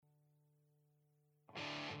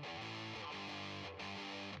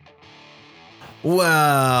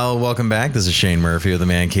Well, welcome back. This is Shane Murphy of the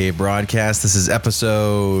Man Cave Broadcast. This is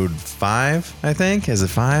episode 5, I think. Is it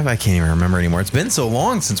 5? I can't even remember anymore. It's been so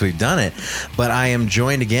long since we've done it. But I am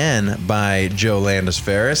joined again by Joe Landis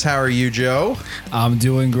Ferris. How are you, Joe? I'm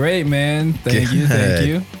doing great, man. Thank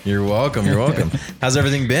you. You're welcome. How's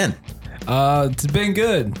everything been? It's been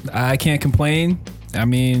good. I can't complain. I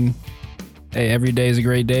mean, hey, every day is a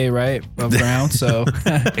great day, right? Above ground, so.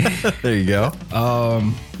 There you go.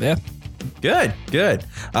 Yeah. Good.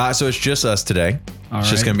 So it's just us today. It's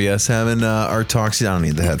just going to be us having our talks. I don't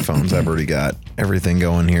need the headphones. I've already got everything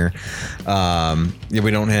going here.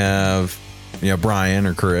 We don't have Brian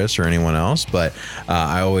or Chris or anyone else, but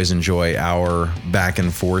I always enjoy our back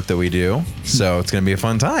and forth that we do. So it's going to be a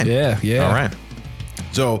fun time. Yeah. All right.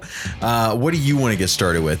 So what do you want to get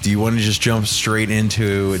started with? Do you want to just jump straight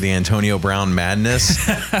into the Antonio Brown madness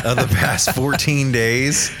of the past 14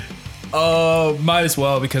 days? Might as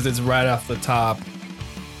well because it's right off the top.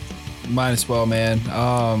 Might as well, man.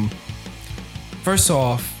 First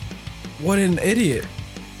off, what an idiot.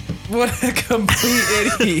 What a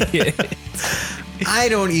complete idiot. I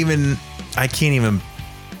can't even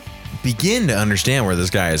begin to understand where this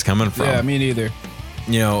guy is coming from. Yeah, me neither.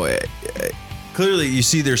 Clearly you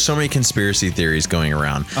see there's so many conspiracy theories going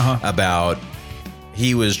around about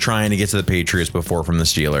he was trying to get to the Patriots before from the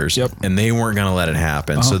Steelers. Yep. And they weren't going to let it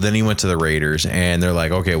happen. So then he went to the Raiders and they're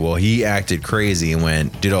like, okay, well, he acted crazy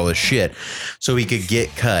and did all this shit so he could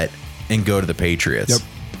get cut and go to the Patriots. Yep.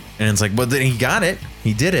 And it's like, but then he got it.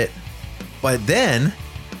 He did it. But then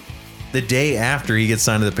the day after he gets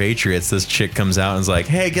signed to the Patriots, this chick comes out and is like,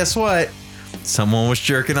 hey, guess what? Someone was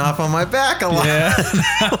jerking off on my back a lot. Yeah.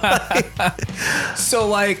 So all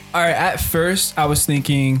right, at first I was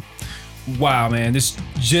thinking, wow, man, this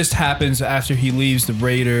just happens after he leaves the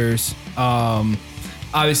Raiders.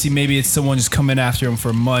 Obviously, maybe it's someone just coming after him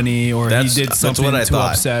for money, or he did something to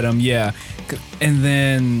upset him. Yeah. And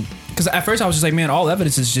then, because at first I was just like, man, all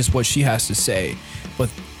evidence is just what she has to say.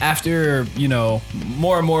 But after,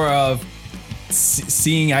 more and more of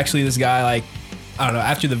seeing actually this guy, like, I don't know,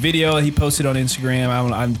 after the video he posted on Instagram,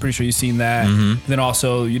 I'm pretty sure you've seen that. Mm-hmm. Then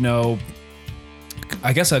also,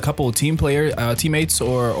 I guess a couple of teammates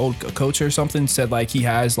or old coach or something said like he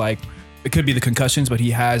has like, it could be the concussions, but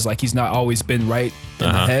he has like, he's not always been right in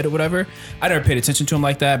the head or whatever. I never paid attention to him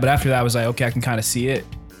like that, but after that I was like, okay, I can kind of see it.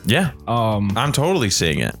 Yeah. I'm totally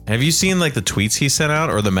seeing it. Have you seen like the tweets he sent out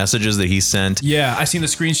or the messages that he sent? Yeah, I seen the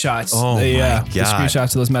screenshots. Oh my God. The screenshots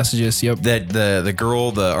of those messages. Yep. That the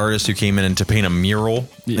girl, the artist who came in to paint a mural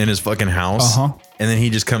in his fucking house. And then he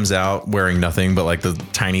just comes out wearing nothing but like the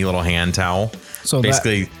tiny little hand towel. So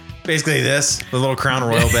basically this, the little Crown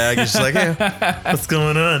Royal bag. He's just like, hey, what's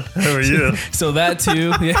going on? How are you? So that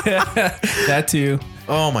too. Yeah, that too.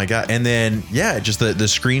 Oh my God. And then, just the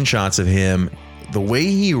screenshots of him, the way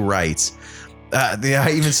he writes.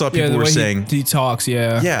 I even saw people were saying he talks.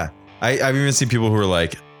 Yeah. Yeah. I've even seen people who are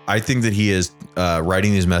like, I think that he is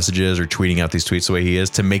writing these messages or tweeting out these tweets the way he is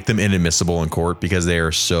to make them inadmissible in court because they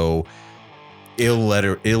are so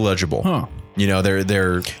illegible. Huh.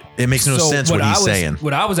 It makes no sense what he's saying.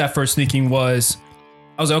 What I was at first thinking was,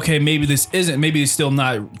 I was like, okay, maybe it's still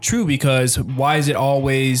not true because why is it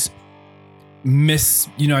always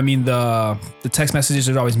the text messages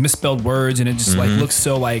are always misspelled words and it just like looks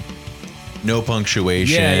so like no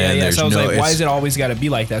punctuation. Yeah. So I was like, why is it always got to be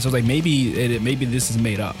like that? So I was like, maybe this is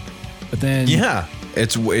made up. But then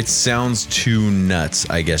it sounds too nuts,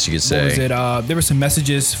 I guess you could say. What was it? There were some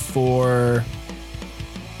messages for.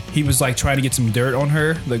 He was like trying to get some dirt on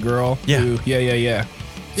her, the girl. Yeah. Yeah.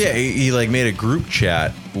 He like made a group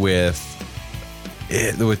chat with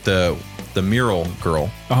the mural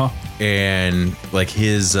girl. And like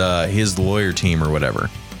his lawyer team or whatever.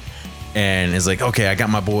 And is like, okay, I got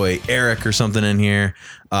my boy Eric or something in here.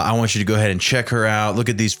 I want you to go ahead and check her out. Look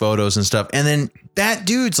at these photos and stuff. And then that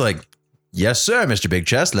dude's like, yes, sir, Mr. Big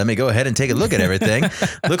Chest. Let me go ahead and take a look at everything.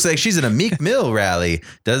 Looks like she's in a Meek Mill rally.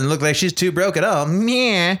 Doesn't look like she's too broke at all.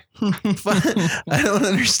 Yeah. I don't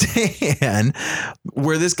understand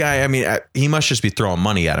where this guy, he must just be throwing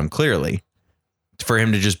money at him, clearly. For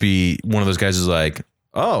him to just be one of those guys who's like,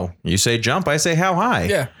 oh, you say jump, I say how high.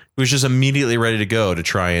 Yeah. He was just immediately ready to go to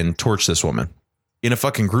try and torch this woman in a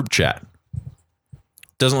fucking group chat.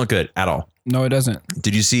 Doesn't look good at all. No, it doesn't.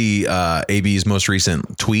 Did you see AB's most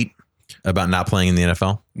recent tweet about not playing in the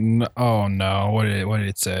NFL? No, oh no. What did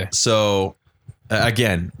it say? So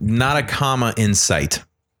again, not a comma in sight.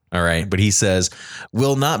 All right. But he says,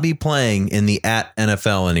 will not be playing in the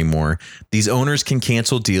 @NFL anymore. These owners can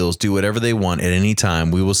cancel deals, do whatever they want at any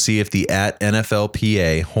time. We will see if the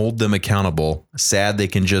 @NFLPA hold them accountable. Sad they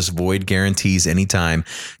can just void guarantees anytime.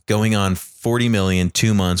 Going on 40 million,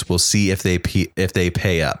 2 months. We'll see if they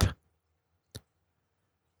pay up.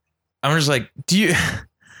 I'm just like, do you...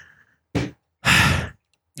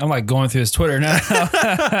 I'm like going through his Twitter now.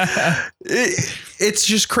 It's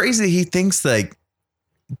just crazy that he thinks like,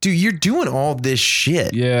 dude, you're doing all this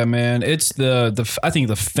shit. Yeah, man. It's I think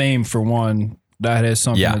the fame for one that is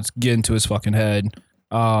something that's getting to his fucking head.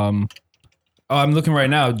 I'm looking right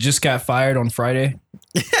now. Just got fired on Friday.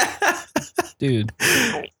 Dude.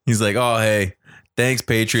 He's like, oh, hey, thanks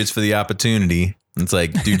Patriots for the opportunity. It's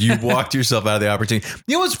like, dude, you walked yourself out of the opportunity.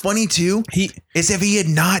 You know what's funny too? Is if he had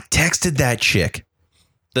not texted that chick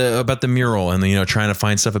about the mural and trying to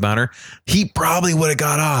find stuff about her, he probably would have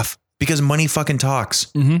got off because money fucking talks.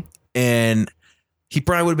 Mm-hmm. And he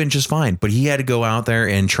probably would have been just fine. But he had to go out there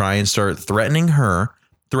and try and start threatening her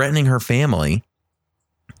family.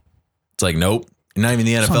 It's like, nope. Not even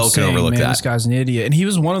the NFL can overlook that. This guy's an idiot. And he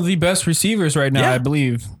was one of the best receivers right now, I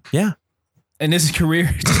believe. Yeah. And his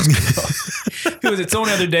career. It's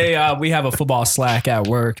only other day. We have a football Slack at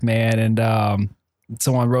work, man. And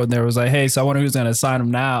someone wrote in there, was like, hey, so I wonder who's going to sign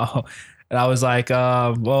him now. And I was like,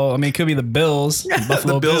 well, I mean, it could be the Bills.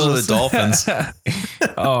 Buffalo the Bills or the Dolphins.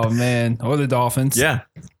 Oh, man. Or the Dolphins. Yeah.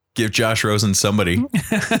 Give Josh Rosen somebody.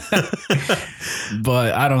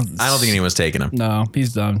 But I don't think anyone's taking him. No,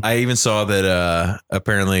 he's done. I even saw that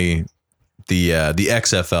apparently the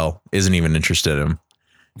XFL isn't even interested in him.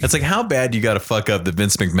 It's like, how bad you got to fuck up that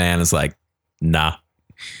Vince McMahon is like, nah,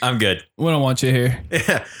 I'm good. We don't want you here.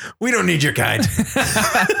 Yeah, we don't need your kind.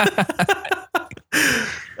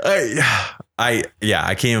 I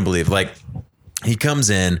can't even believe, like, he comes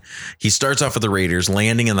in, he starts off with the Raiders,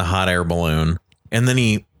 landing in the hot air balloon, and then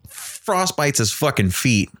he frostbites his fucking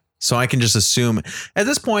feet. So I can just assume at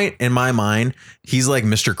this point in my mind, he's like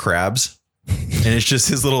Mr. Krabs, and it's just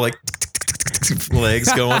his little like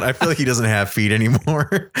legs going. I feel like he doesn't have feet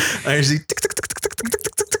anymore. I see,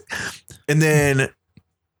 and then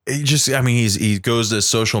he goes to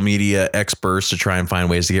social media experts to try and find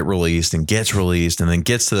ways to get released, and gets released, and then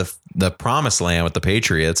gets to the promised land with the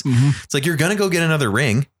Patriots. Mm-hmm. It's like, you're gonna go get another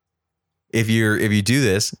ring if you do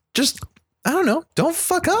this. Just, I don't know, don't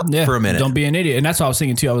fuck up for a minute. Don't be an idiot. And that's what I was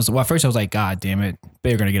thinking too. At first I was like, God damn it,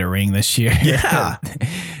 they're gonna get a ring this year. Yeah.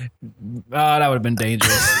 That would have been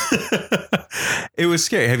dangerous. It was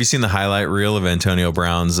scary. Have you seen the highlight reel of Antonio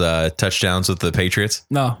Brown's touchdowns with the Patriots?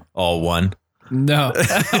 No. All one. No.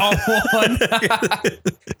 All one.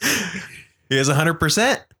 He has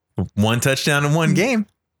 100%. One touchdown in one game.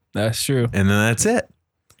 That's true. And then that's it.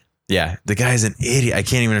 Yeah. The guy's an idiot. I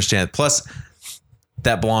can't even understand it. Plus,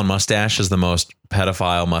 that blonde mustache is the most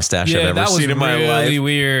pedophile mustache I've ever seen in my life. Really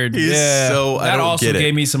weird. He's so, I that don't also get it.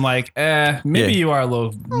 Gave me some like, maybe you are a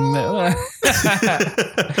little.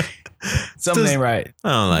 Something ain't right. I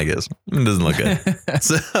don't like this. It doesn't look good.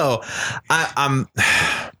 So I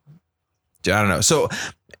don't know. So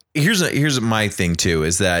here's my thing too,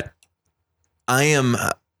 is that I am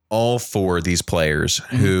all for these players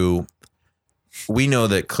who we know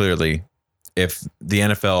that clearly, if the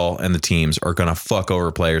NFL and the teams are going to fuck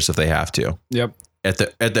over players if they have to. Yep. At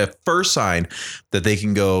the first sign that they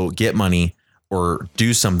can go get money or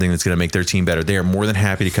do something that's going to make their team better, they are more than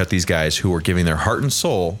happy to cut these guys who are giving their heart and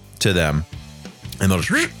soul to them, and they'll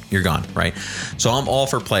just, you're gone, right? So I'm all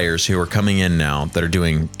for players who are coming in now that are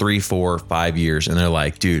doing 3, 4, 5 years, and they're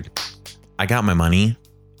like, dude, I got my money,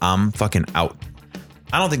 I'm fucking out.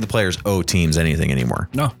 I don't think the players owe teams anything anymore.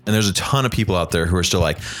 No. And there's a ton of people out there who are still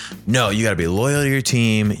like, no, you got to be loyal to your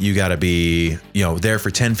team. You got to be, there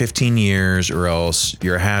for 10, 15 years, or else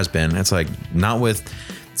you're a has-been. It's like, not with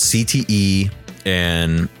CTE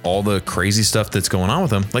and all the crazy stuff that's going on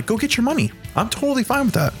with them. Like, go get your money. I'm totally fine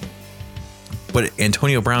with that. But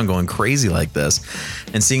Antonio Brown going crazy like this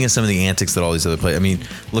and seeing some of the antics that all these other players, I mean,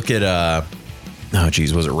 look at,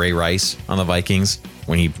 was it Ray Rice on the Vikings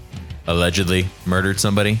when he allegedly murdered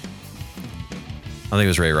somebody? I think it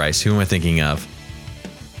was Ray Rice. Who am I thinking of?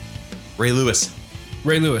 Ray Lewis.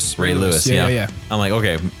 Yeah. I'm like,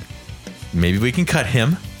 okay, maybe we can cut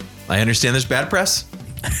him. I understand there's bad press.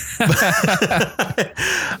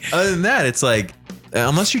 Other than that, it's like,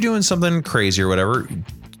 unless you're doing something crazy or whatever,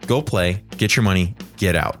 go play, get your money,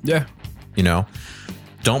 get out. Yeah.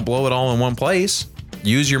 Don't blow it all in one place.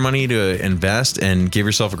 Use your money to invest and give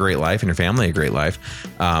yourself a great life and your family a great life.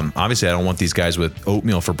 Obviously, I don't want these guys with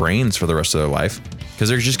oatmeal for brains for the rest of their life, because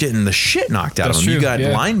they're just getting the shit knocked out of them. True. You got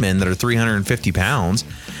linemen that are 350 pounds.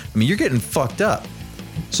 I mean, you're getting fucked up.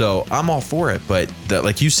 So I'm all for it. But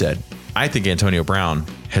like you said, I think Antonio Brown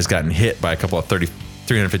has gotten hit by a couple of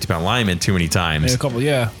 350-pound linemen too many times. A couple,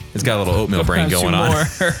 yeah. It's got a little oatmeal brain going on.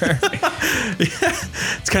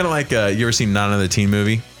 It's kind of like, you ever seen Not Another Teen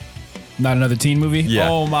Movie? Not Another Teen Movie? Yeah.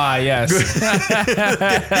 Oh my, yes.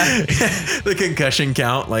 The concussion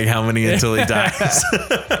count, like how many until he dies.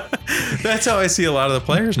 That's how I see a lot of the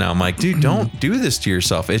players now. I'm like, dude, don't do this to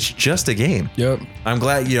yourself. It's just a game. Yep. I'm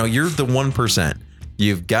glad, you're the 1%.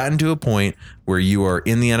 You've gotten to a point where you are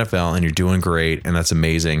in the NFL and you're doing great, and that's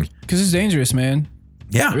amazing. Because it's dangerous, man.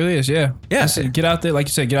 Yeah. It really is, yeah. Yeah. Get out there, like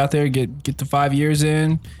you said, get out there, get the 5 years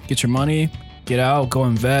in, get your money, get out, go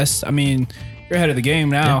invest. I mean, you're ahead of the game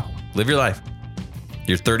now. Yeah. Live your life.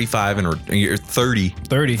 You're 35 and you're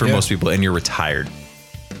 30 for most people, and you're retired.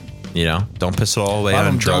 Don't piss it all away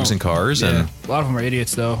on drugs and cars. Yeah. And a lot of them are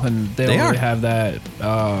idiots though, and they don't really have that.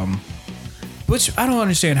 Which I don't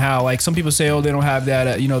understand how. Like some people say, oh, they don't have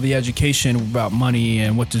that. The education about money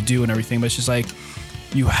and what to do and everything. But it's just like,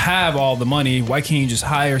 you have all the money. Why can't you just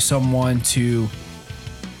hire someone to?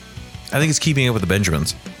 I think it's keeping up with the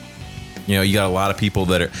Benjamins. You got a lot of people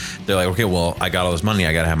they're like, okay, well, I got all this money.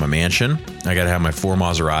 I got to have my mansion. I got to have my 4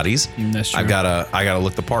 Maseratis. That's true. I gotta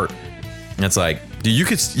look the part. And it's like, dude, you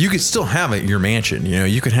could still have it, your mansion.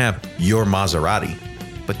 You could have your Maserati,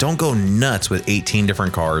 but don't go nuts with 18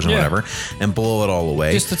 different cars and whatever and blow it all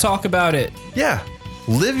away. Just to talk about it. Yeah.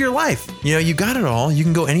 Live your life. You got it all. You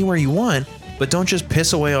can go anywhere you want, but don't just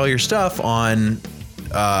piss away all your stuff on,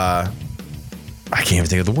 I can't even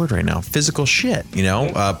think of the word right now. Physical shit,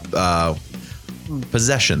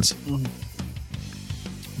 possessions.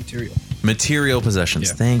 Material possessions.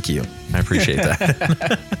 Yeah. Thank you. I appreciate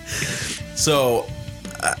that. So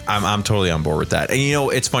I'm totally on board with that. And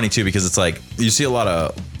it's funny too, because it's like, you see a lot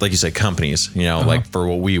of, like you said, companies, like for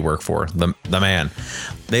what we work for, the man,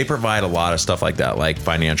 they provide a lot of stuff like that, like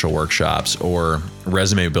financial workshops or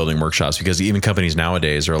resume building workshops, because even companies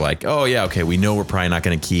nowadays are like, oh yeah, okay, we know we're probably not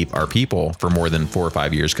going to keep our people for more than 4 or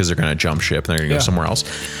 5 years because they're going to jump ship and they're going to go somewhere else.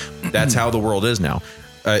 That's how the world is now.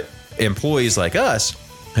 Employees like us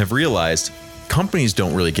have realized companies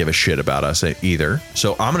don't really give a shit about us either.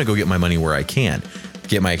 So I'm going to go get my money where I can.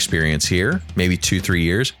 Get my experience here, maybe 2-3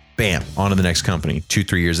 years, bam, on to the next company.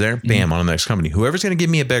 2-3 years there, bam, on to the next company. Whoever's going to give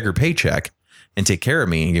me a bigger paycheck and take care of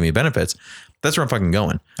me and give me benefits, that's where I'm fucking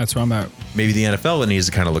going. That's where I'm at. Maybe the NFL needs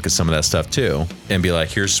to kind of look at some of that stuff too and be like,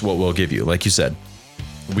 here's what we'll give you. Like you said,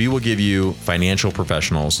 we will give you financial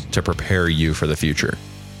professionals to prepare you for the future.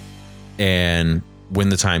 And when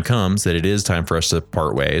the time comes that it is time for us to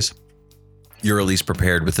part ways, you're at least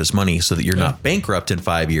prepared with this money so that you're not bankrupt in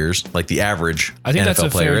 5 years like the average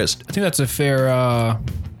NFL player is. I think that's a fair, I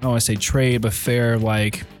don't want to say trade, but fair,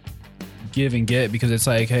 like, give and get, because it's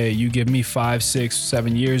like, hey, you give me 5, 6,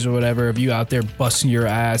 7 years or whatever of you out there busting your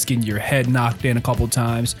ass, getting your head knocked in a couple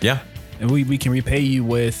times. Yeah. And we can repay you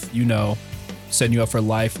with, setting you up for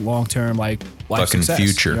life, long-term, like, life fucking success.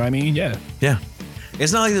 future. You know what I mean? Yeah. Yeah.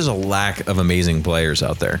 It's not like there's a lack of amazing players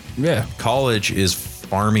out there. Yeah. College is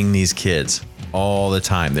farming these kids all the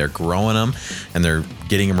time. They're growing them and they're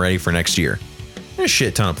getting them ready for next year. There's a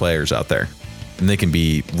shit ton of players out there and they can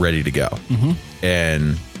be ready to go. Mm-hmm.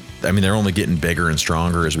 And I mean, they're only getting bigger and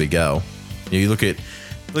stronger as we go. You look at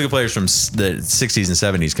players from the 60s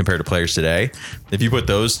and 70s compared to players today. If you put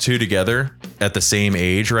those two together at the same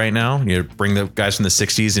age right now, you bring the guys from the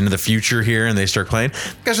 60s into the future here and they start playing,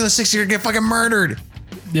 the guys from the 60s are gonna get fucking murdered.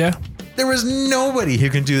 Yeah. There was nobody who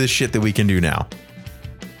can do the shit that we can do now.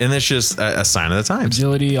 And that's just a sign of the times.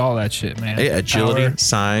 Agility, all that shit, man. Yeah, agility, Power.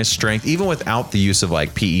 size, strength, even without the use of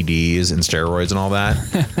like PEDs and steroids and all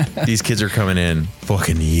that, these kids are coming in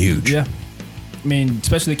fucking huge. Yeah. I mean,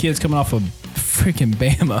 especially the kids coming off of freaking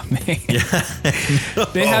Bama, man. Yeah.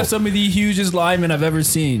 They have some of the hugest linemen I've ever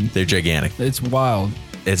seen. They're gigantic. It's wild.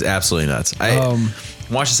 It's absolutely nuts.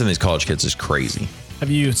 Watching some of these college kids is crazy. So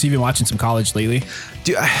you've been watching some college lately?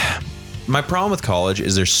 Dude, my problem with college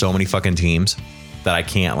is there's so many fucking teams that I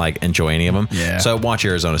can't like enjoy any of them. Yeah. So I watch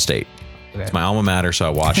Arizona State. Okay. It's my alma mater, so I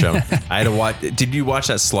watch them. I had to watch. Did you watch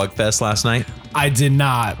that slugfest last night? I did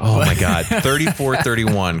not. Oh my God.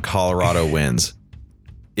 34-31, Colorado wins.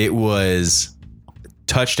 It was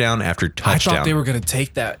touchdown after touchdown. I thought they were going to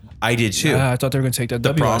take that. I did too. I thought they were going to take that.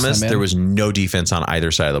 The problem is there was no defense on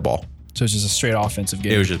either side of the ball. So it's just a straight offensive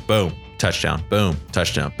game. It was just boom, touchdown, boom,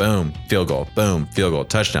 touchdown, boom, field goal, boom, field goal,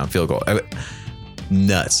 touchdown, field goal.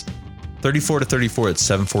 Nuts. 34-34, it's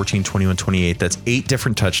 7-14, 21-28. That's 8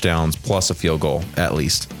 different touchdowns plus a field goal at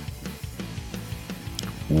least.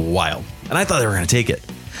 Wild. And I thought they were going to take it.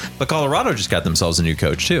 But Colorado just got themselves a new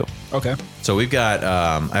coach too. Okay. So we've got,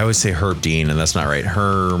 I always say Herb Dean, and that's not right.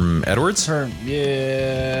 Herm Edwards? Herm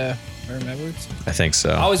Edwards? I think so.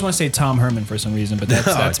 I always want to say Tom Herman for some reason, but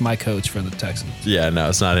that's my coach for the Texans. Yeah, no,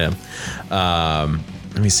 it's not him.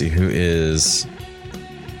 Let me see. Who is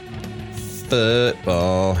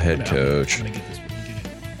football head coach? I'm gonna get this.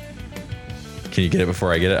 Can you get it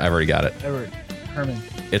before I get it? I've already got it. Herman.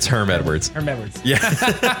 It's Herm Edwards. Herm Edwards. Yeah.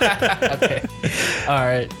 Okay. All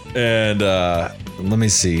right. And let me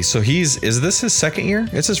see. So is this his second year?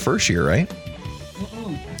 It's his first year, right?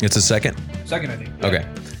 It's his second? Second, I think. Yeah. Okay.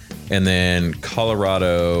 And then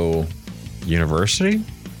Colorado University?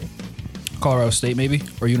 Colorado State, maybe?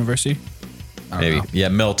 Or University? Maybe. Know. Yeah,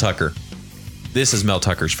 Mel Tucker. This is Mel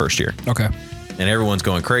Tucker's first year. Okay. And everyone's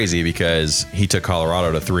going crazy because he took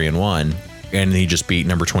Colorado to 3-1, and he just beat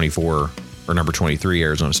number 24 or number 23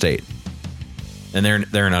 Arizona State. And they're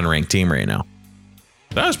an unranked team right now.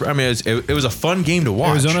 It was a fun game to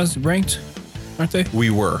watch. Arizona's ranked, aren't they? We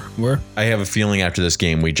were. Were? I have a feeling after this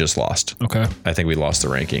game we just lost. Okay. I think we lost the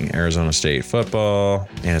ranking. Arizona State football.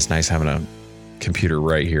 And it's nice having a computer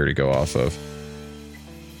right here to go off of.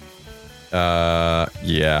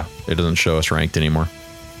 Yeah, it doesn't show us ranked anymore.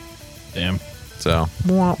 Damn. So,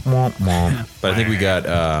 but I think we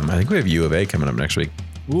have U of A coming up next week.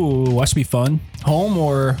 Ooh, watch me fun. Home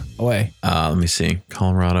or away? Let me see.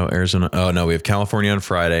 Colorado, Arizona. Oh no, we have California on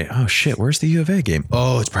Friday. Oh shit, where's the U of A game?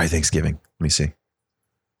 Oh, it's probably Thanksgiving. Let me see.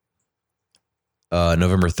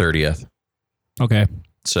 November 30th. Okay.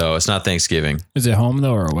 So it's not Thanksgiving. Is it home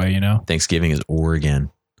though or away, you know? Thanksgiving is Oregon.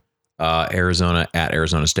 Arizona at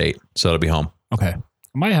Arizona State. So it'll be home. Okay.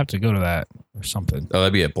 I might have to go to that or something. Oh,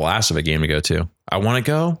 that'd be a blast of a game to go to. I want to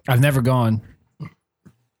go. I've never gone.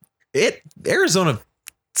 Arizona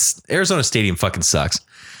Stadium fucking sucks.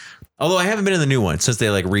 Although I haven't been in the new one since they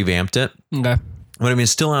like revamped it. Okay. But I mean,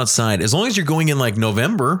 it's still outside. As long as you're going in like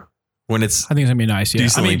November when it's I think it's gonna be nice. Yeah.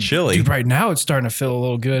 Decently chilly. Dude, right now it's starting to feel a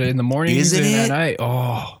little good in the morning. Isn't it? At night.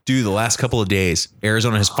 Oh, dude, the last couple of days,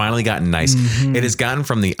 Arizona has finally gotten nice. Mm-hmm. It has gotten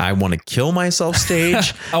from the I want to kill myself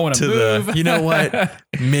stage I want to move. The, you know what?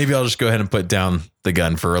 Maybe I'll just go ahead and put down the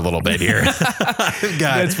gun for a little bit here.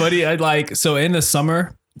 That's funny. So in the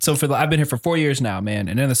summer, I've been here for 4 years now, man.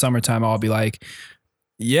 And in the summertime, I'll be like,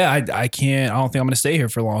 yeah, I can't. I don't think I'm going to stay here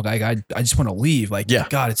for long. I just want to leave. Like, yeah.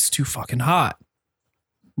 God, it's too fucking hot.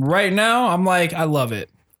 Right now, I'm like, I love it.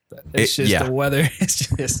 It's just the weather. It's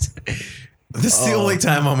just. This is the only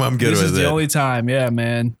time I'm good with it. This is the only time. Yeah,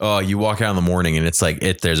 man. Oh, you walk out in the morning and it's like,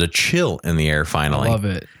 there's a chill in the air finally. I love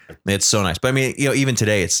it. It's so nice. But I mean, even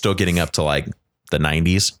today, it's still getting up to like the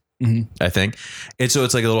 90s. Mm-hmm. I think. And so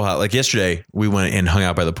it's like a little hot. Like yesterday, we went and hung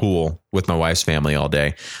out by the pool with my wife's family all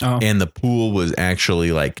day. Oh. And the pool was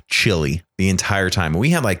actually like chilly the entire time. And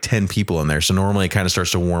we had like 10 people in there. So normally it kind of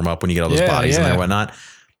starts to warm up when you get all those bodies in there and whatnot.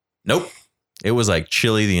 Nope. It was like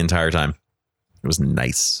chilly the entire time. It was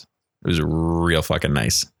nice. It was real fucking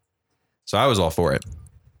nice. So I was all for it.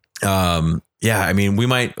 Yeah, I mean,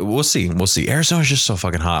 we'll see. Arizona's just so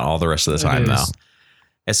fucking hot all the rest of the time now.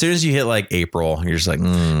 As soon as you hit like April, you're just like,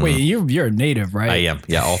 Wait, you're a native, right? I am.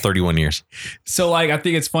 Yeah, all 31 years. So like, I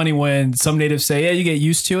think it's funny when some natives say, yeah, you get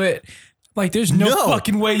used to it. Like, there's no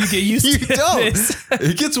fucking way you get used to this.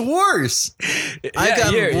 It gets worse. I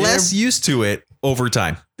got less used to it over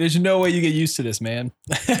time. There's no way you get used to this, man.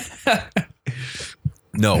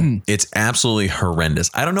 No, it's absolutely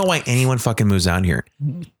horrendous. I don't know why anyone fucking moves out here.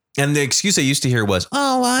 And the excuse I used to hear was,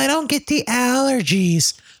 oh, well, I don't get the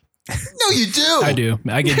allergies. No, you do. I do.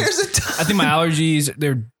 I think my allergies,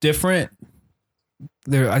 they're different.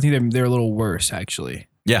 I think they're a little worse actually.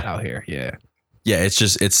 Yeah. Out here. Yeah. Yeah.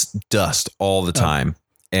 It's dust all the time.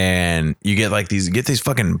 And you get like these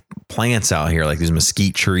fucking plants out here, like these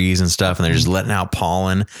mesquite trees and stuff. And they're just letting out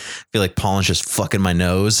pollen. I feel like pollen's just fucking my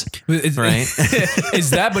nose. Right.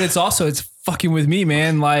 It's that, but it's fucking with me,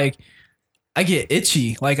 man. Like, I get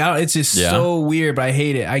itchy. Like, it's just so weird, but I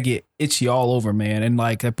hate it. I get itchy all over, man. And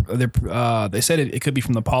like, they said it could be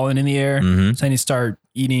from the pollen in the air. Mm-hmm. So I need to start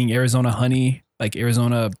eating Arizona honey, like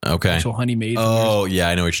Arizona actual honey made. Oh, yeah.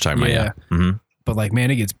 I know what you're talking about. Yeah. Mm-hmm. But like,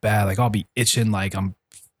 man, it gets bad. Like, I'll be itching like I'm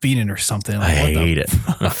feeding or something. Like, I hate it.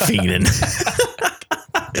 I'm feeding.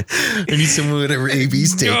 I need someone with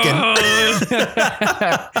rabies taken.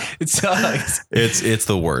 It sucks. It's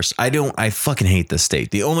the worst. I fucking hate this state.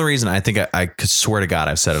 The only reason I think I could swear to God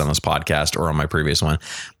I've said it on this podcast or on my previous one.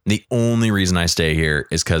 The only reason I stay here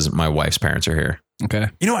is because my wife's parents are here. Okay.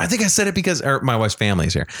 You know what? I think I said it because my wife's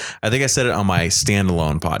family's here. I think I said it on my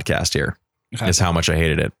standalone podcast here. Okay. Is how much I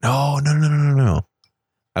hated it. No.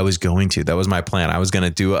 I was going to. That was my plan. I was going to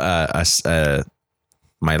do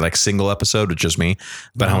my like single episode with just me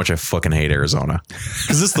about how much I fucking hate Arizona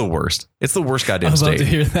because it's the worst. It's the worst goddamn state. I'd love to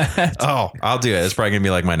hear that. Oh, I'll do it. It's probably gonna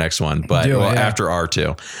be like my next one, but after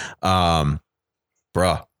R2,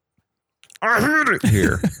 bruh, I hate it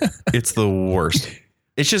here. It's the worst.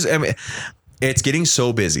 It's just, I mean, it's getting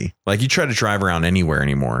so busy. Like you try to drive around anywhere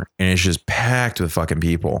anymore and it's just packed with fucking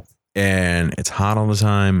people and it's hot all the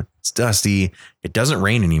time. It's dusty. It doesn't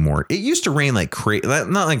rain anymore. It used to rain like crazy,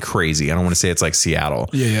 not like crazy. I don't want to say it's like Seattle.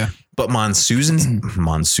 Yeah. But monsoon season. It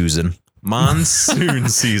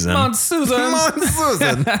sounds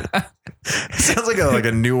like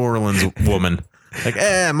a New Orleans woman. Like,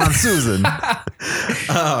 monsoon.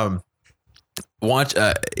 Watch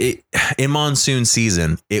it in monsoon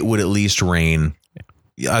season, it would at least rain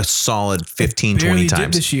a solid 15, 20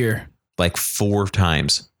 times this year. Like 4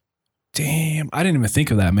 times. Damn, I didn't even think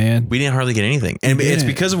of that, man. We didn't hardly get anything. And it's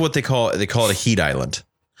because of what they call it a heat island.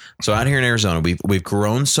 So out here in Arizona, we've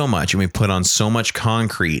grown so much and we put on so much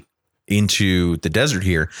concrete into the desert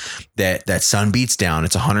here that sun beats down.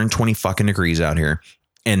 It's 120 fucking degrees out here.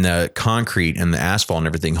 And the concrete and the asphalt and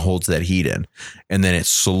everything holds that heat in. And then it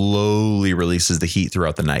slowly releases the heat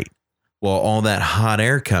throughout the night. Well, all that hot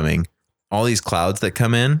air coming, all these clouds that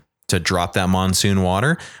come in to drop that monsoon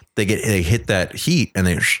water, they hit that heat and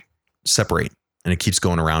they separate and it keeps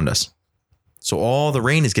going around us. So all the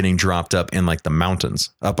rain is getting dropped up in like the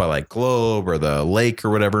mountains up by like Globe or the lake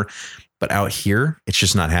or whatever. But out here, it's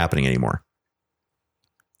just not happening anymore.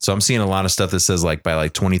 So I'm seeing a lot of stuff that says like by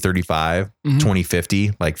like 2035,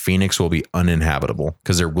 2050, like Phoenix will be uninhabitable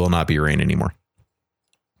because there will not be rain anymore.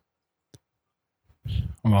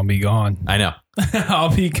 I'm going to be gone. I know.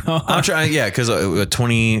 I'll be gone. I'm trying. Yeah. Cause we're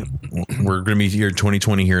going to be here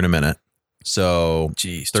 2020 here in a minute. So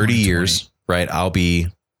 30 years, right? I'll be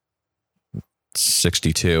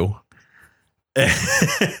 62.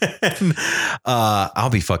 And, I'll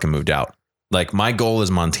be fucking moved out. Like my goal is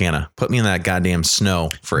Montana. Put me in that goddamn snow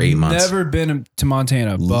for 8 months. Never been to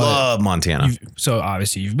Montana. But love Montana. So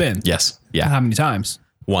obviously you've been. Yes. Yeah. How many times?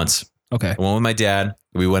 Once. Okay. I went with my dad.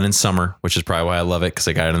 We went in summer, which is probably why I love it because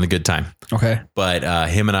I got it in the good time. Okay. But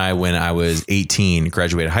him and I, when I was 18,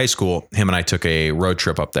 graduated high school, him and I took a road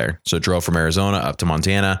trip up there. So drove from Arizona up to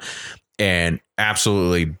Montana and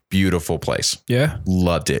absolutely beautiful place. Yeah.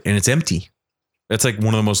 Loved it. And it's empty. It's like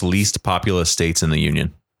one of the most least populous states in the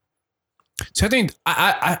union. So I think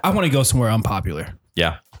I want to go somewhere unpopular.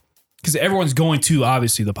 Yeah. Because everyone's going to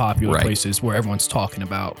obviously the popular places where everyone's talking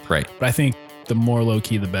about. Right. But I think the more low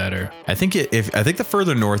key, the better. I think the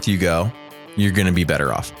further north you go, you're going to be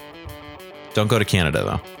better off. Don't go to Canada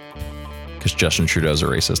though, because Justin Trudeau's a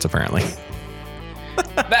racist apparently.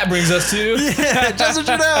 That brings us to Justin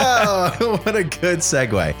Trudeau. What a good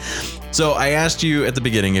segue. So I asked you at the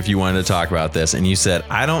beginning if you wanted to talk about this, and you said,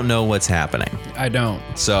 I don't know what's happening. I don't.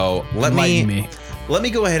 So let me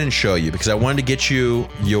go ahead and show you because I wanted to get you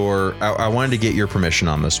I wanted to get your permission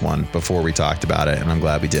on this one before we talked about it, and I'm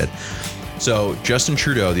glad we did. So Justin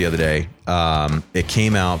Trudeau the other day, it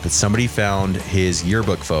came out that somebody found his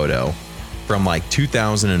yearbook photo from like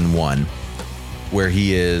 2001 where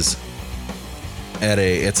he is at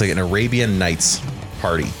it's like an Arabian Nights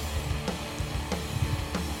party.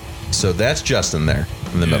 So that's Justin there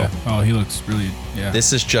in the middle. Oh, he looks really,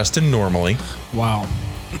 This is Justin normally. Wow.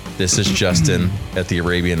 This is Justin at the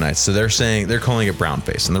Arabian Nights. So they're calling it brown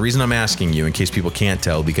face. And the reason I'm asking you, in case people can't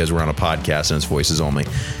tell because we're on a podcast and it's voices only,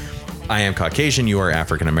 I am Caucasian, you are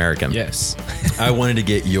African American. Yes. I wanted to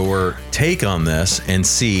get your take on this and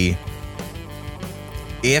see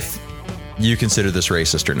if you consider this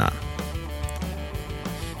racist or not.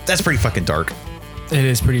 That's pretty fucking dark. It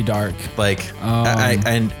is pretty dark. Like,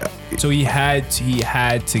 so he had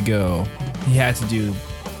to go. He had to do.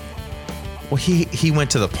 Well, he went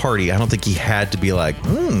to the party. I don't think he had to be like,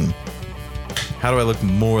 how do I look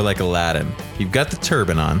more like Aladdin? You've got the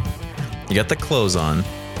turban on. You got the clothes on.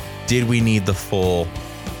 Did we need the full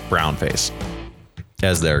brown face,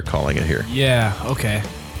 as they're calling it here? Yeah. Okay.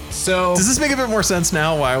 So does this make a bit more sense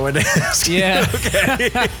now? Why I would ask? Yeah.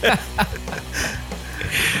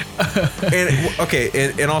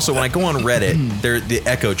 Okay. And also when I go on Reddit, the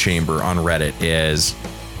echo chamber on Reddit is,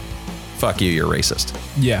 "Fuck you, you're racist."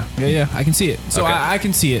 Yeah. I can see it. So okay. I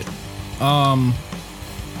can see it. I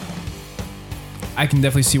can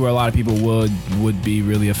definitely see where a lot of people would be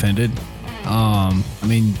really offended. I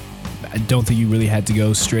mean, I don't think you really had to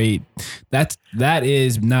go straight. That's not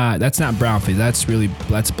brownface. That's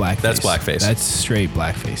blackface. That's blackface. That's straight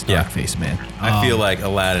blackface. Darkface, man. I feel like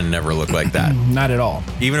Aladdin never looked like that. Not at all.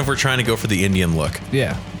 Even if we're trying to go for the Indian look.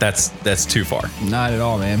 Yeah. That's too far. Not at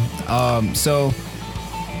all, man. So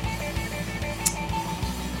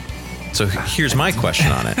So here's my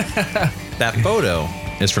question on it. That photo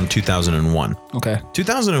is from 2001. Okay.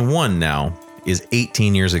 2001 now is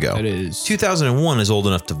 18 years ago. It is. 2001 is old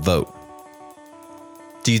enough to vote.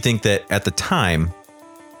 Do you think that at the time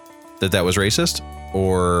that was racist,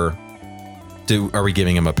 or are we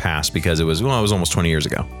giving him a pass because it was almost 20 years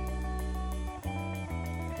ago?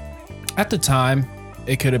 At the time,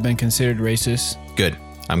 it could have been considered racist. Good.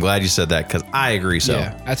 I'm glad you said that because I agree. So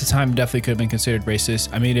yeah, at the time, definitely could have been considered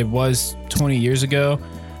racist. I mean, it was 20 years ago,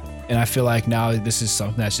 and I feel like now this is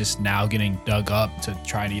something that's just now getting dug up to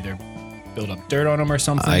try and either build up dirt on them or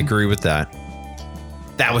something. I agree with that.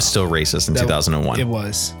 That was still racist in 2001. It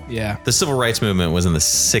was, yeah. The civil rights movement was in the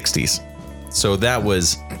 60s. So that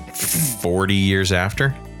was 40 years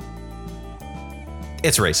after.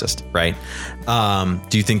 It's racist, right?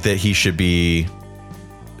 Do you think that his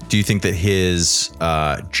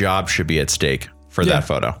job should be at stake for that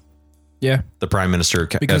photo? Yeah. The Prime Minister of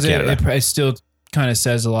because Canada. It still kind of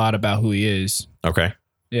says a lot about who he is. Okay.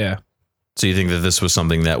 Yeah. So you think that this was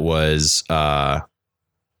something that was done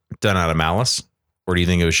out of malice? Or do you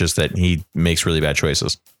think it was just that he makes really bad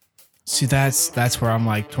choices? See, that's where I'm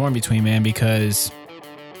like torn between, man, because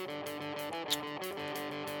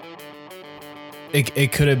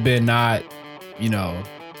it could have been not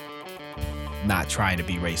trying to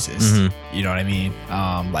be racist. Mm-hmm. You know what I mean?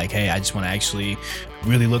 Like, hey, I just want to actually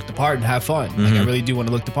really look the part and have fun. Mm-hmm. Like, I really do want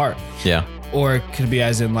to look the part. Yeah. Or it could be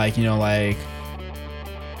as in like, like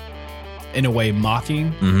in a way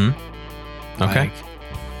mocking. Mm-hmm. Okay. Like,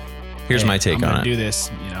 here's my take on it. I'm gonna do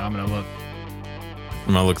this. I'm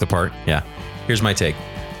gonna look the part. Yeah. Here's my take. Do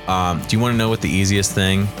you want to know what the easiest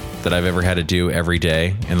thing that I've ever had to do every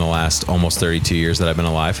day in the last almost 32 years that I've been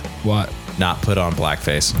alive? What? Not put on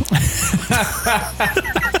blackface.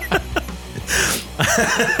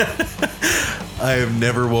 I have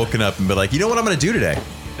never woken up and been like, you know what I'm going to do today?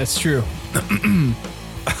 That's true.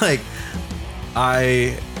 Like,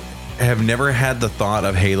 I have never had the thought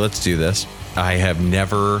of, hey, let's do this. I have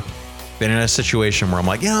never been in a situation where I'm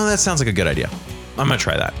like, that sounds like a good idea. I'm going to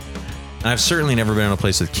try that. And I've certainly never been in a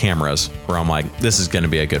place with cameras where I'm like, this is going to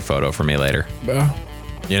be a good photo for me later.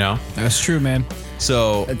 That's true, man.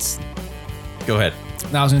 So go ahead.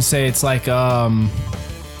 I was going to say, it's like, so I'm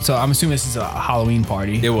assuming this is a Halloween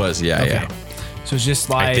party. It was. Yeah. Okay. Yeah. So it's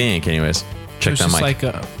just like, I think anyways, check that mic. Like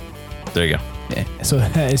there you go. Yeah. So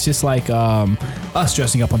it's just like us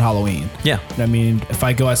dressing up on Halloween. Yeah. I mean, if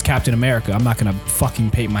I go as Captain America, I'm not going to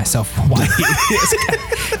fucking paint myself white.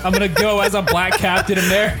 I'm going to go as a black Captain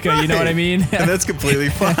America. Right. You know what I mean? And that's completely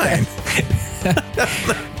fine.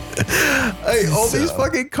 All these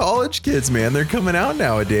fucking college kids, man, they're coming out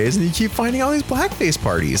nowadays and you keep finding all these blackface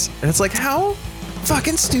parties. And it's like, how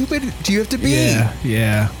fucking stupid do you have to be?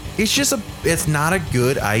 Yeah. It's not a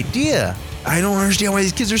good idea. I don't understand why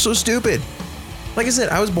these kids are so stupid. Like I said,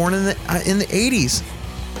 I was born in the 80s.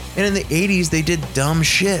 And in the 80s, they did dumb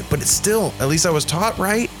shit. But it's still, at least I was taught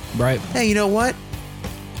right. Right. Hey, you know what?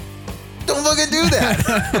 Don't fucking do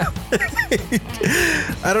that.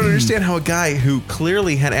 I don't understand how a guy who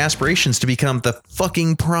clearly had aspirations to become the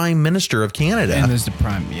fucking Prime Minister of Canada. And there's the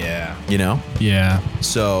Prime, yeah. You know? Yeah.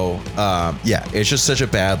 So, it's just such a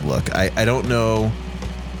bad look. I don't know.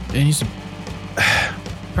 And he's a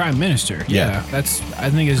Prime Minister. Yeah. I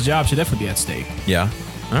think his job should definitely be at stake. Yeah.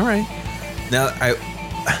 All right. Now,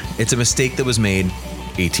 it's a mistake that was made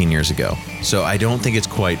 18 years ago. So I don't think it's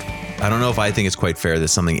quite, I don't know if I think it's quite fair that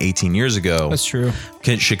something 18 years ago. That's true.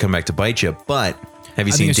 Should come back to bite you. But have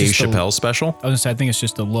you seen Dave Chappelle's special? I was going to say, I think it's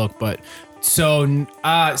just the look, but seen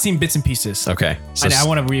bits and pieces. Okay. So I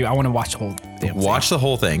want to watch the whole thing. Watch the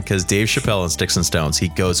whole thing, because Dave Chappelle in Sticks and Stones, he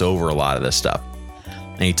goes over a lot of this stuff.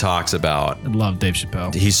 And he talks about... I love Dave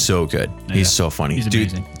Chappelle. He's so good. Yeah. He's so funny. He's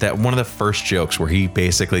amazing. Dude, that one of the first jokes where he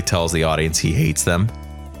basically tells the audience he hates them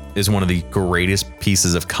is one of the greatest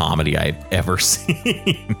pieces of comedy I've ever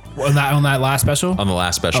seen. On that last special? On the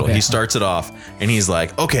last special. Okay. He starts it off and he's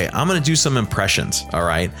like, okay, I'm going to do some impressions. All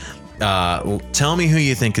right. Tell me who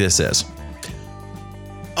you think this is.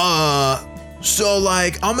 So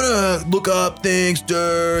like, I'm going to look up things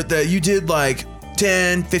that you did like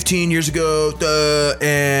 10, 15 years ago,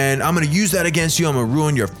 and I'm going to use that against you. I'm going to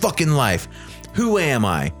ruin your fucking life. Who am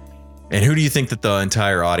I? And who do you think that the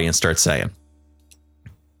entire audience starts saying?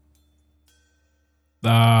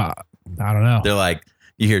 I don't know. They're like,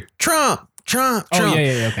 you hear Trump. Oh,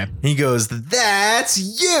 yeah, okay. He goes,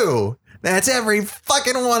 that's you. That's every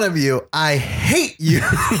fucking one of you. I hate you.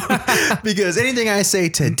 Because anything I say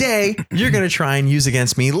today, you're going to try and use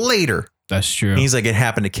against me later. That's true. And he's like, it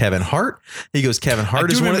happened to Kevin Hart. He goes, Kevin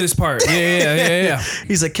Hart is one of this part. Yeah.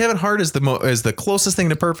 He's like, Kevin Hart is the closest thing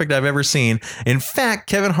to perfect I've ever seen. In fact,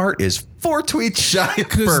 Kevin Hart is 4 tweets shy of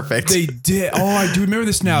perfect. They did. Oh, I do remember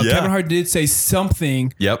this now. Yeah. Kevin Hart did say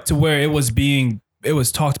something to where it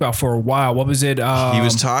was talked about for a while. What was it? He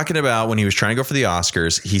was talking about when he was trying to go for the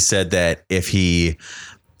Oscars. He said that if he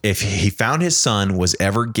found his son was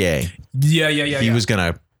ever gay, he was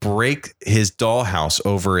going to break his dollhouse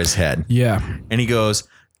over his head. Yeah. And he goes,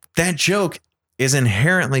 that joke is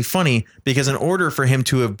inherently funny because in order for him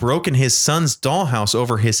to have broken his son's dollhouse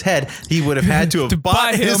over his head, he would have had to have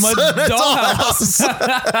bought him a dollhouse.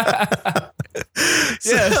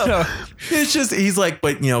 It's just, he's like,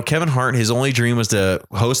 but Kevin Hart, his only dream was to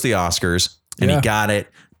host the Oscars and he got it.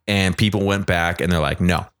 And people went back and they're like,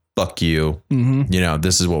 no, fuck you. Mm-hmm.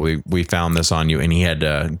 This is what we found this on you. And he had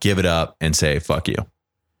to give it up and say, fuck you.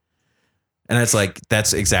 And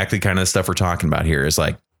that's exactly kind of the stuff we're talking about here is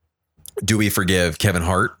like, do we forgive Kevin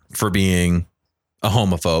Hart for being a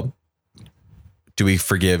homophobe? Do we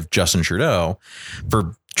forgive Justin Trudeau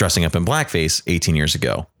for dressing up in blackface 18 years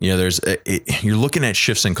ago? You're looking at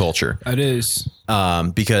shifts in culture. It is.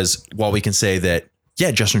 Because while we can say that,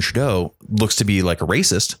 Justin Trudeau looks to be like a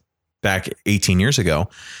racist back 18 years ago,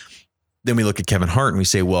 then we look at Kevin Hart and we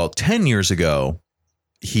say, well, 10 years ago,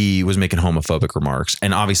 he was making homophobic remarks.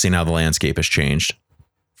 And obviously now the landscape has changed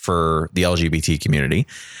for the LGBT community.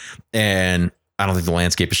 And I don't think the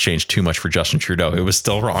landscape has changed too much for Justin Trudeau. It was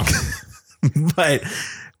still wrong. But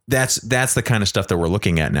that's the kind of stuff that we're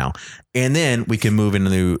looking at now. And then we can move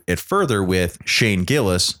into it further with Shane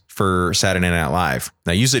Gillis for Saturday Night Live.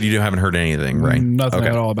 Now you said you haven't heard anything, right? Nothing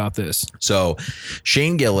at all about this. So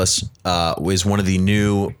Shane Gillis was one of the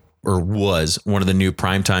new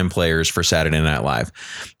primetime players for Saturday Night Live.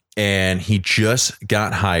 And he just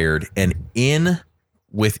got hired, and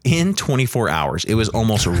within 24 hours, it was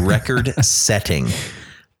almost record setting.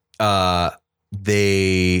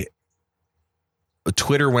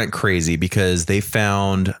 Twitter went crazy because they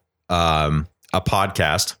found a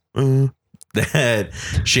podcast that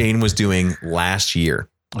Shane was doing last year.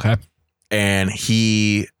 Okay. And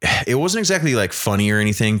it wasn't exactly like funny or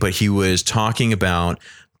anything, but he was talking about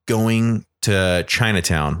going to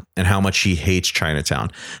Chinatown and how much he hates Chinatown,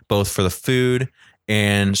 both for the food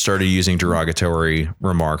and started using derogatory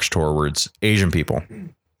remarks towards Asian people.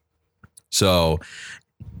 So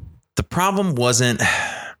the problem wasn't,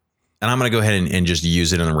 and I'm going to go ahead and just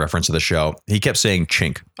use it in the reference of the show. He kept saying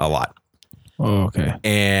chink a lot. Oh, okay.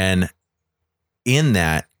 And in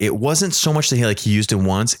that, it wasn't so much that he used it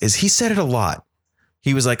once, is he said it a lot.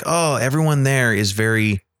 He was like, oh, everyone there is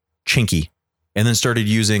very chinky. And then started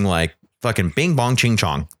using like fucking bing bong ching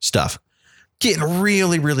chong stuff. Getting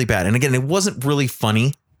really, really bad. And again, it wasn't really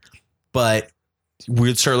funny, but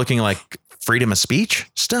we'd start looking like freedom of speech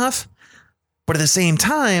stuff. But at the same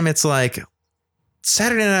time, it's like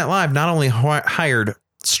Saturday Night Live not only hired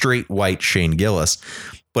straight white Shane Gillis,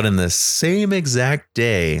 but in the same exact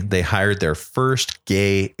day, they hired their first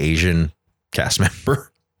gay Asian cast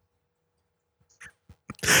member.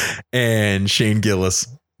 And Shane Gillis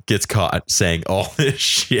gets caught saying all this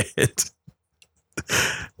shit.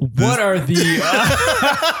 What are the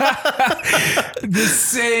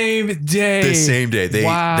same day? The same day. They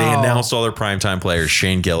announced all their primetime players,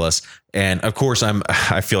 Shane Gillis. And of course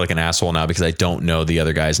I feel like an asshole now because I don't know the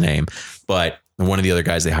other guy's name, but one of the other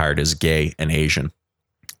guys they hired is gay and Asian.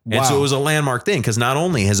 Wow. And so it was a landmark thing because not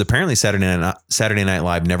only has apparently Saturday Night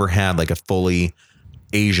Live never had like a fully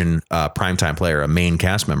Asian primetime player, a main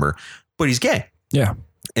cast member, but he's gay. Yeah.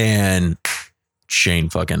 And Shane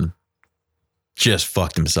fucking just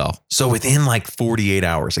fucked himself. So within like 48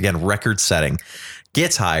 hours, again, record setting,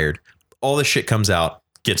 gets hired, all this shit comes out,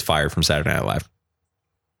 gets fired from Saturday Night Live.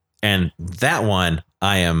 And that one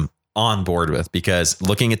I am on board with because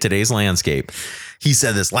looking at today's landscape, he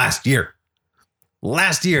said this last year,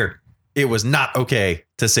 it was not okay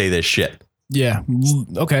to say this shit. Yeah.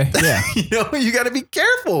 Okay. Yeah. You got to be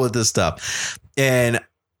careful with this stuff. And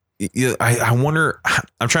I wonder,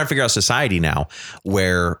 I'm trying to figure out society now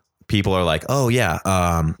where people are like, oh yeah,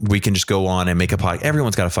 we can just go on and make a podcast.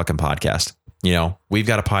 Everyone's got a fucking podcast. We've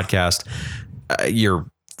got a podcast.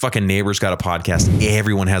 Your fucking neighbor's got a podcast.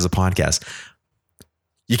 Everyone has a podcast.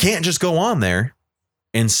 You can't just go on there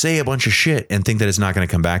and say a bunch of shit and think that it's not going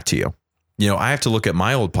to come back to you. I have to look at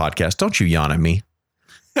my old podcast. Don't you yawn at me,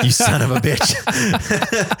 you son of a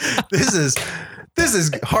bitch. This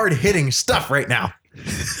is hard hitting stuff right now.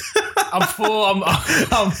 I'm full.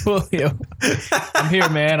 I'm full. I'm here,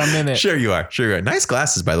 man. I'm in it. Sure you are. Nice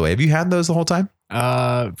glasses, by the way. Have you had those the whole time?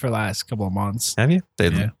 For the last couple of months. Have you?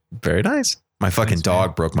 They're very nice. My fucking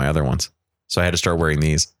dog broke my other ones. So I had to start wearing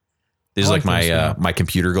these. These are like my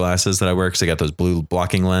computer glasses that I wear because I got those blue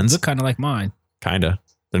blocking lens. Look kind of like mine. Kind of.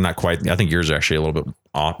 They're not quite. I think yours are actually a little bit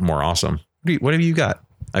more awesome. What have you got?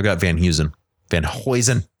 I've got Van Heusen.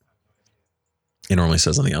 It normally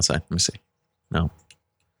says on the outside. Let me see. No.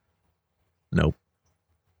 Nope.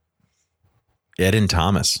 Ed and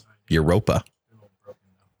Thomas. Europa.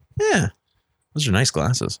 Yeah. Those are nice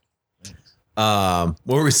glasses. What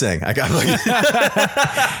were we saying? I got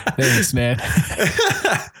Thanks, man.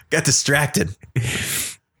 Got distracted.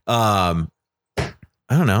 I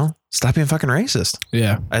don't know. Stop being fucking racist.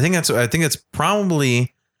 Yeah. I think it's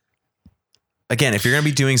probably, again, if you're going to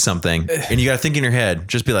be doing something and you got to think in your head,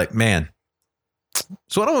 just be like, man,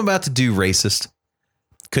 so what I'm about to do racist.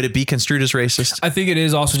 Could it be construed as racist? I think it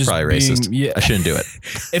is also just probably racist. Yeah. I shouldn't do it.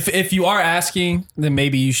 If you are asking, then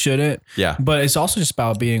maybe you shouldn't. Yeah. But it's also just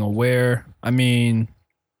about being aware. I mean,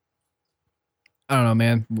 I don't know,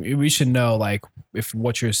 man. We should know like if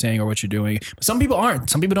what you're saying or what you're doing. But some people aren't.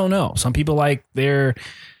 Some people don't know. Some people like to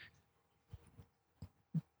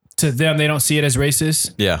them, they don't see it as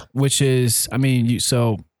racist. Yeah. Which is, I mean,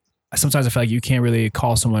 sometimes I feel like you can't really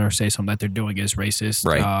call someone or say something that they're doing is racist.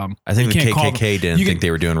 Right. I think the KKK didn't think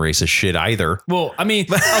they were doing racist shit either. Well, I mean,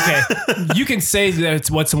 okay, you can say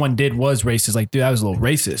that what someone did was racist. Like, dude, that was a little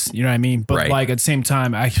racist. You know what I mean? But like at the same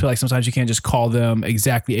time, I feel like sometimes you can't just call them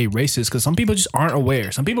exactly a racist because some people just aren't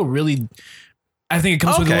aware. Some people really, I think it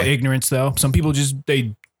comes with a little ignorance though. Some people just,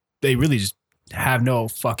 they really just have no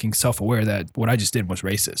fucking self-aware that what I just did was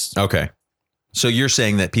racist. Okay. So you're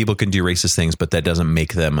saying that people can do racist things, but that doesn't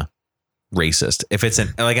make them racist if it's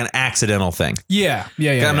an accidental thing. Yeah.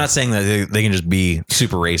 I'm not saying that they can just be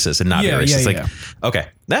super racist and not be racist. Okay,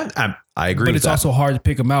 that I agree. But it's also hard to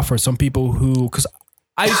pick them out for some people who, because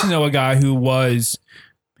I used to know a guy who was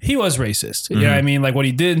racist. You know what I mean? Like what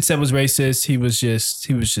he did and said was racist. He was just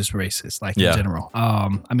racist, like in general. I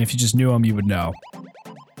mean, if you just knew him, you would know.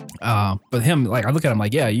 But him, like I look at him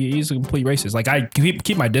like, yeah, he's a complete racist. Like I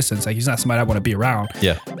keep my distance. Like he's not somebody I want to be around.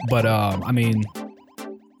 Yeah. But I mean,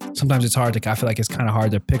 sometimes it's hard to, I feel like it's kind of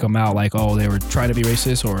hard to pick them out. Like, oh, they were trying to be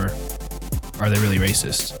racist or are they really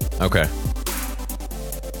racist? Okay.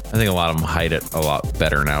 I think a lot of them hide it a lot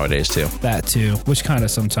better nowadays too. That too, which kind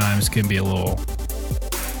of sometimes can be a little,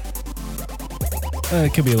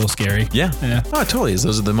 it could be a little scary. Yeah. Oh, it totally is.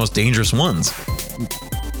 Those are the most dangerous ones.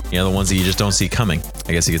 You know, the ones that you just don't see coming,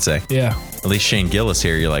 I guess you could say. Yeah. At least Shane Gillis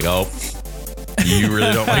here, you're like, oh, you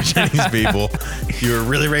really don't like Chinese people. You're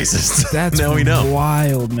really racist. That's now we know.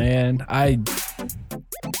 Wild, man.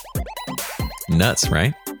 Nuts,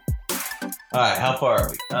 right? All right, how far are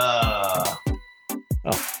we?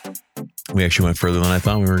 We actually went further than I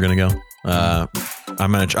thought we were going to go.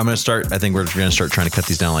 I'm gonna start. I think we're gonna start trying to cut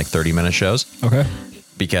these down like 30-minute shows. Okay.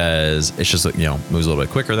 Because it's just, you know, moves a little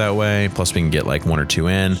bit quicker that way. Plus we can get like one or two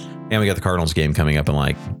in, and we got the Cardinals game coming up in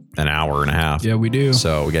like an hour and a half. Yeah, we do.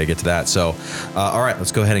 So we got to get to that. So, all right,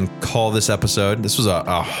 let's go ahead and call this episode. This was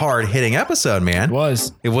a hard hitting episode, man. It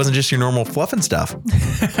was. It wasn't just your normal fluff and stuff.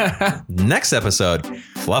 Next episode,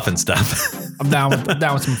 fluff and stuff. I'm down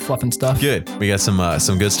with some fluff and stuff. Good. We got some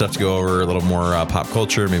good stuff to go over, a little more pop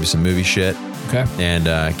culture, maybe some movie shit. Okay. And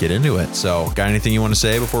get into it. So got anything you want to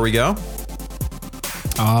say before we go?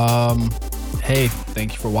 Hey,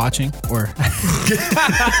 thank you for watching, or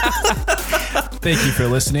thank you for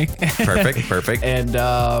listening. Perfect. And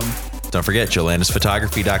don't forget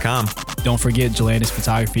JolandisPhotography.com. Don't forget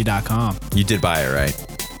JolandisPhotography.com. You did buy it, right?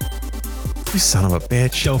 You son of a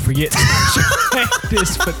bitch. Don't forget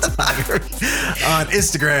Jolandis Photography on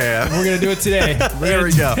Instagram. We're gonna do it today. There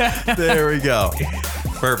we go.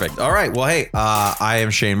 Perfect. All right. Well, hey, I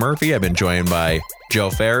am Shane Murphy. I've been joined by Joe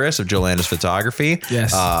Ferris of Jolandis Photography.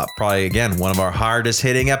 Yes. Probably, again, one of our hardest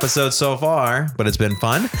hitting episodes so far, but it's been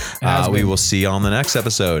fun. We will see you on the next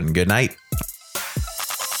episode, and good night.